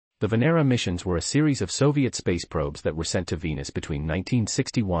The Venera missions were a series of Soviet space probes that were sent to Venus between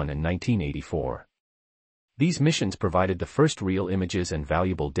 1961 and 1984. These missions provided the first real images and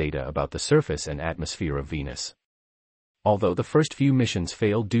valuable data about the surface and atmosphere of Venus. Although the first few missions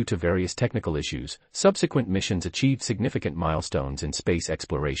failed due to various technical issues, subsequent missions achieved significant milestones in space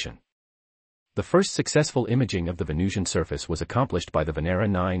exploration. The first successful imaging of the Venusian surface was accomplished by the Venera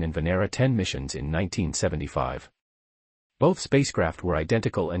 9 and Venera 10 missions in 1975. Both spacecraft were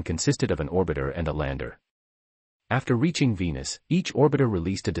identical and consisted of an orbiter and a lander. After reaching Venus, each orbiter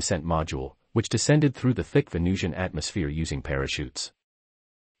released a descent module, which descended through the thick Venusian atmosphere using parachutes.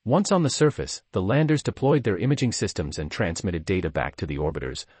 Once on the surface, the landers deployed their imaging systems and transmitted data back to the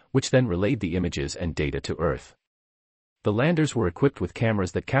orbiters, which then relayed the images and data to Earth. The landers were equipped with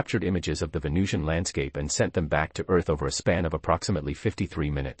cameras that captured images of the Venusian landscape and sent them back to Earth over a span of approximately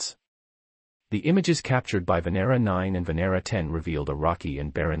 53 minutes. The images captured by Venera 9 and Venera 10 revealed a rocky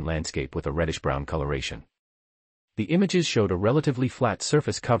and barren landscape with a reddish-brown coloration. The images showed a relatively flat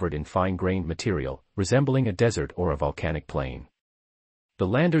surface covered in fine-grained material, resembling a desert or a volcanic plain. The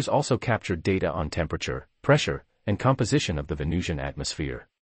landers also captured data on temperature, pressure, and composition of the Venusian atmosphere.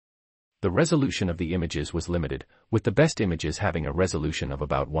 The resolution of the images was limited, with the best images having a resolution of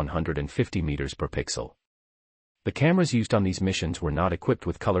about 150 meters per pixel. The cameras used on these missions were not equipped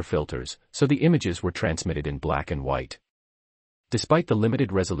with color filters, so the images were transmitted in black and white. Despite the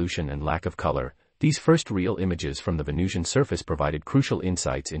limited resolution and lack of color, these first real images from the Venusian surface provided crucial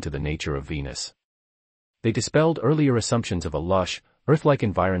insights into the nature of Venus. They dispelled earlier assumptions of a lush, Earth-like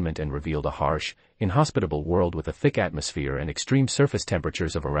environment and revealed a harsh, inhospitable world with a thick atmosphere and extreme surface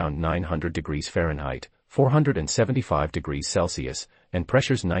temperatures of around 900 degrees Fahrenheit, 475 degrees Celsius, and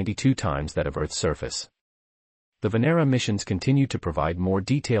pressures 92 times that of Earth's surface. The Venera missions continued to provide more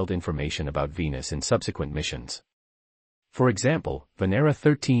detailed information about Venus in subsequent missions. For example, Venera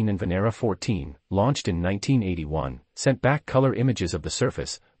 13 and Venera 14, launched in 1981, sent back color images of the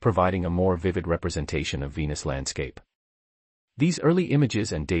surface, providing a more vivid representation of Venus landscape. These early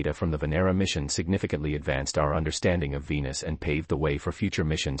images and data from the Venera mission significantly advanced our understanding of Venus and paved the way for future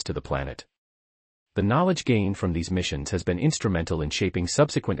missions to the planet. The knowledge gained from these missions has been instrumental in shaping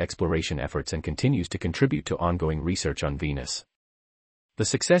subsequent exploration efforts and continues to contribute to ongoing research on Venus. The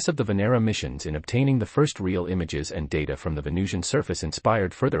success of the Venera missions in obtaining the first real images and data from the Venusian surface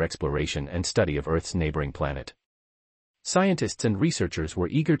inspired further exploration and study of Earth's neighboring planet. Scientists and researchers were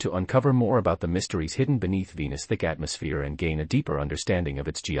eager to uncover more about the mysteries hidden beneath Venus' thick atmosphere and gain a deeper understanding of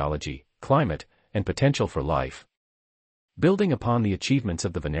its geology, climate, and potential for life. Building upon the achievements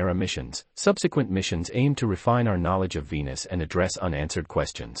of the Venera missions, subsequent missions aim to refine our knowledge of Venus and address unanswered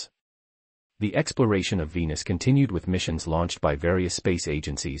questions. The exploration of Venus continued with missions launched by various space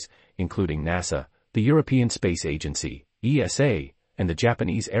agencies, including NASA, the European Space Agency, ESA, and the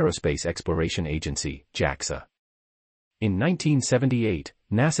Japanese Aerospace Exploration Agency, JAXA. In 1978,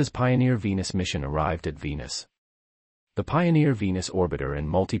 NASA's Pioneer Venus mission arrived at Venus. The Pioneer Venus orbiter and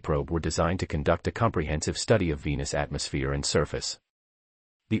multiprobe were designed to conduct a comprehensive study of Venus' atmosphere and surface.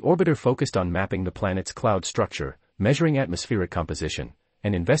 The orbiter focused on mapping the planet's cloud structure, measuring atmospheric composition,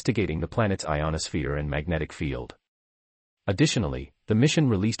 and investigating the planet's ionosphere and magnetic field. Additionally, the mission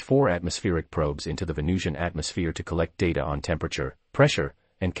released 4 atmospheric probes into the Venusian atmosphere to collect data on temperature, pressure,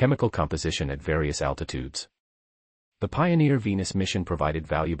 and chemical composition at various altitudes. The Pioneer Venus mission provided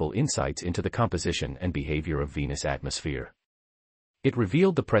valuable insights into the composition and behavior of Venus' atmosphere. It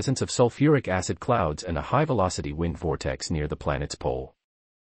revealed the presence of sulfuric acid clouds and a high-velocity wind vortex near the planet's pole.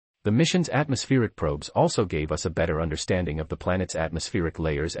 The mission's atmospheric probes also gave us a better understanding of the planet's atmospheric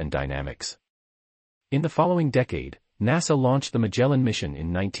layers and dynamics. In the following decade, NASA launched the Magellan mission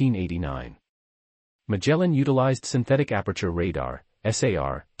in 1989. Magellan utilized synthetic aperture radar,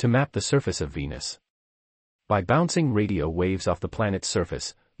 SAR, to map the surface of Venus. By bouncing radio waves off the planet's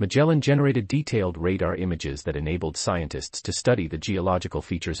surface, Magellan generated detailed radar images that enabled scientists to study the geological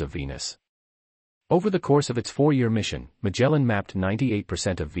features of Venus. Over the course of its 4-year mission, Magellan mapped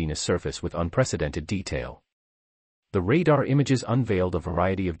 98% of Venus' surface with unprecedented detail. The radar images unveiled a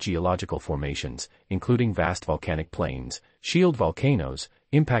variety of geological formations, including vast volcanic plains, shield volcanoes,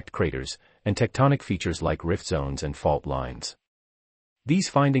 impact craters, and tectonic features like rift zones and fault lines. These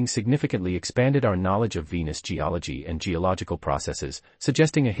findings significantly expanded our knowledge of Venus' geology and geological processes,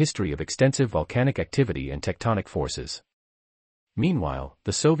 suggesting a history of extensive volcanic activity and tectonic forces. Meanwhile,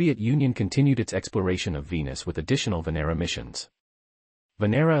 the Soviet Union continued its exploration of Venus with additional Venera missions.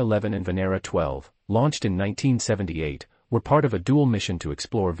 Venera 11 and Venera 12, launched in 1978, were part of a dual mission to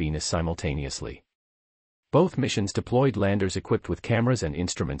explore Venus simultaneously. Both missions deployed landers equipped with cameras and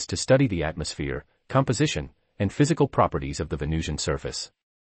instruments to study the atmosphere, composition, and physical properties of the Venusian surface.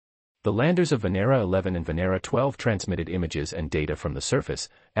 The landers of Venera 11 and Venera 12 transmitted images and data from the surface,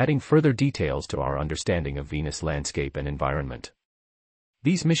 adding further details to our understanding of Venus' landscape and environment.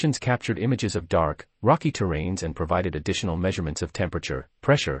 These missions captured images of dark, rocky terrains and provided additional measurements of temperature,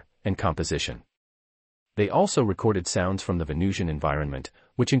 pressure, and composition. They also recorded sounds from the Venusian environment,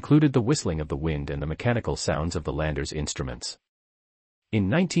 which included the whistling of the wind and the mechanical sounds of the lander's instruments.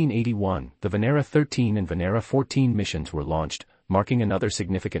 In 1981, the Venera 13 and Venera 14 missions were launched, marking another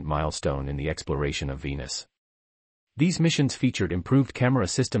significant milestone in the exploration of Venus. These missions featured improved camera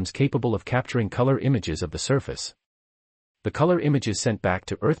systems capable of capturing color images of the surface. The color images sent back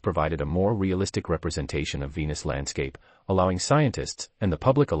to Earth provided a more realistic representation of Venus' landscape, allowing scientists and the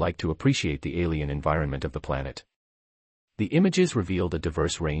public alike to appreciate the alien environment of the planet. The images revealed a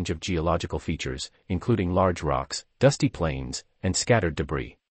diverse range of geological features, including large rocks, dusty plains, and scattered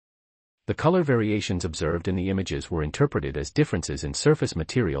debris. The color variations observed in the images were interpreted as differences in surface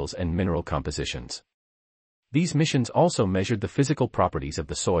materials and mineral compositions. These missions also measured the physical properties of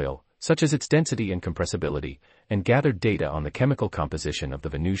the soil, such as its density and compressibility, and gathered data on the chemical composition of the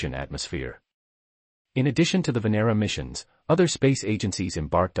Venusian atmosphere. In addition to the Venera missions, other space agencies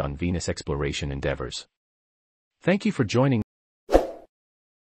embarked on Venus exploration endeavors. Thank you for joining